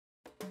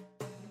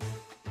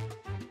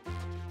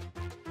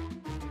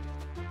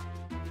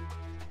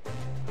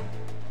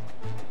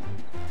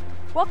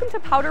Welcome to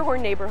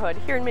Powderhorn neighborhood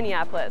here in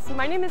Minneapolis.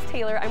 My name is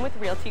Taylor, I'm with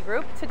Realty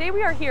Group. Today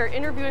we are here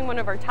interviewing one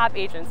of our top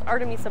agents,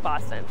 Artemisa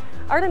Boston.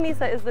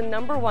 Artemisa is the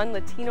 #1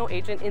 Latino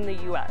agent in the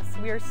US.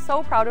 We are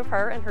so proud of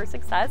her and her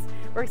success.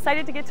 We're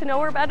excited to get to know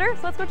her better,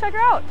 so let's go check her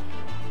out.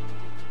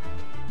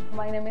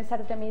 My name is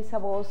Artemisa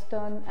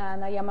Boston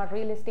and I am a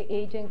real estate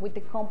agent with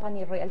the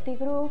company Realty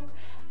Group,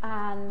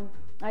 and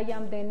I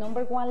am the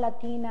 #1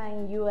 Latina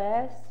in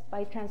US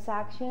by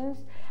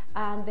transactions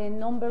and the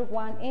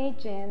 #1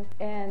 agent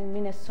in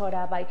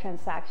Minnesota by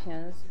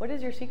transactions. What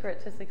is your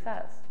secret to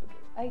success?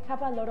 I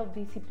have a lot of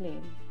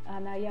discipline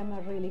and I am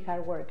a really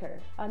hard worker.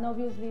 And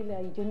obviously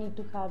you need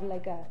to have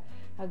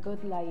a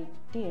good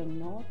team,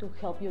 no, to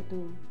help you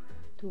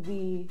to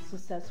be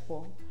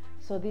successful.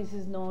 So this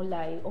is not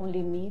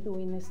only me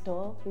doing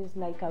stuff, it's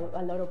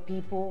a lot of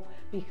people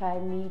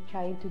behind me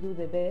trying to do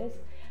the best.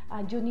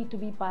 And you need to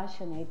be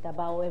passionate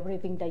about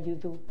everything that you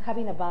do.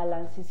 Having a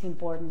balance is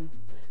important.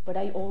 But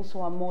I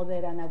also am a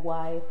mother and a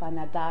wife and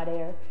a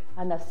daughter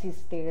and a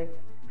sister.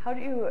 How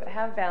do you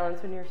have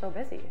balance when you're so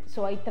busy?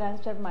 So I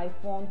transfer my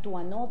phone to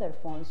another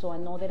phone. So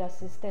another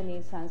assistant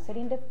is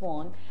answering the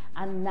phone,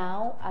 and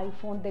now I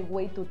found the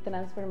way to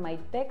transfer my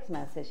text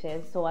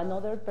messages. So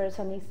another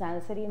person is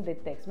answering the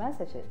text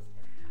messages.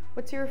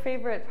 What's your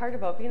favorite part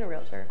about being a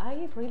realtor?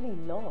 I really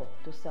love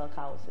to sell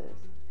houses.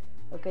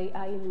 Okay,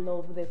 I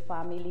love the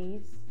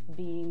families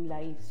being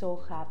so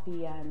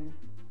happy and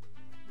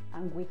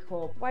with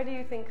hope. Why do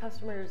you think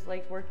customers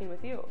like working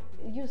with you?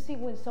 You see,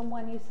 when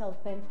someone is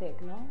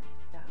authentic, no?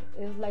 Yeah.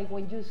 It's like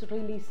when you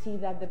really see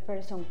that the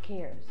person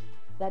cares,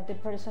 that the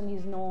person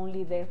is not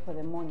only there for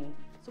the money.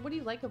 So what do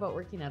you like about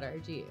working at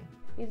RG?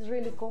 It's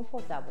really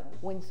comfortable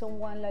when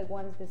someone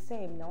wants the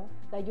same, no?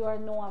 That you are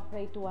not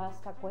afraid to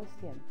ask a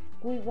question.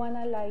 We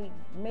wanna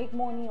make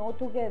money all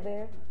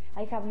together.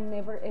 I have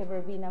never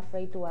ever been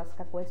afraid to ask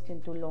a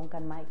question to Long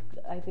and Mike.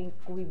 I think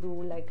we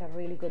do a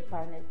really good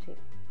partnership.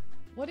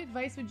 What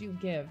advice would you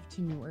give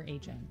to newer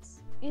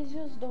agents? It's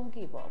just don't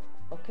give up,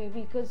 okay?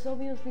 Because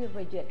obviously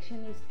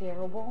rejection is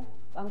terrible.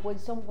 And when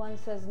someone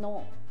says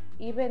no,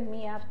 even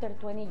me after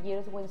 20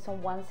 years, when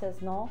someone says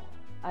no,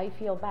 I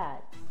feel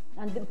bad.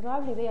 And then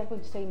probably they are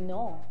going to say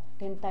no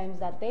 10 times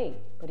that day.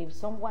 But if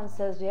someone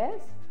says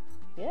yes,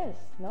 yes,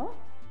 no?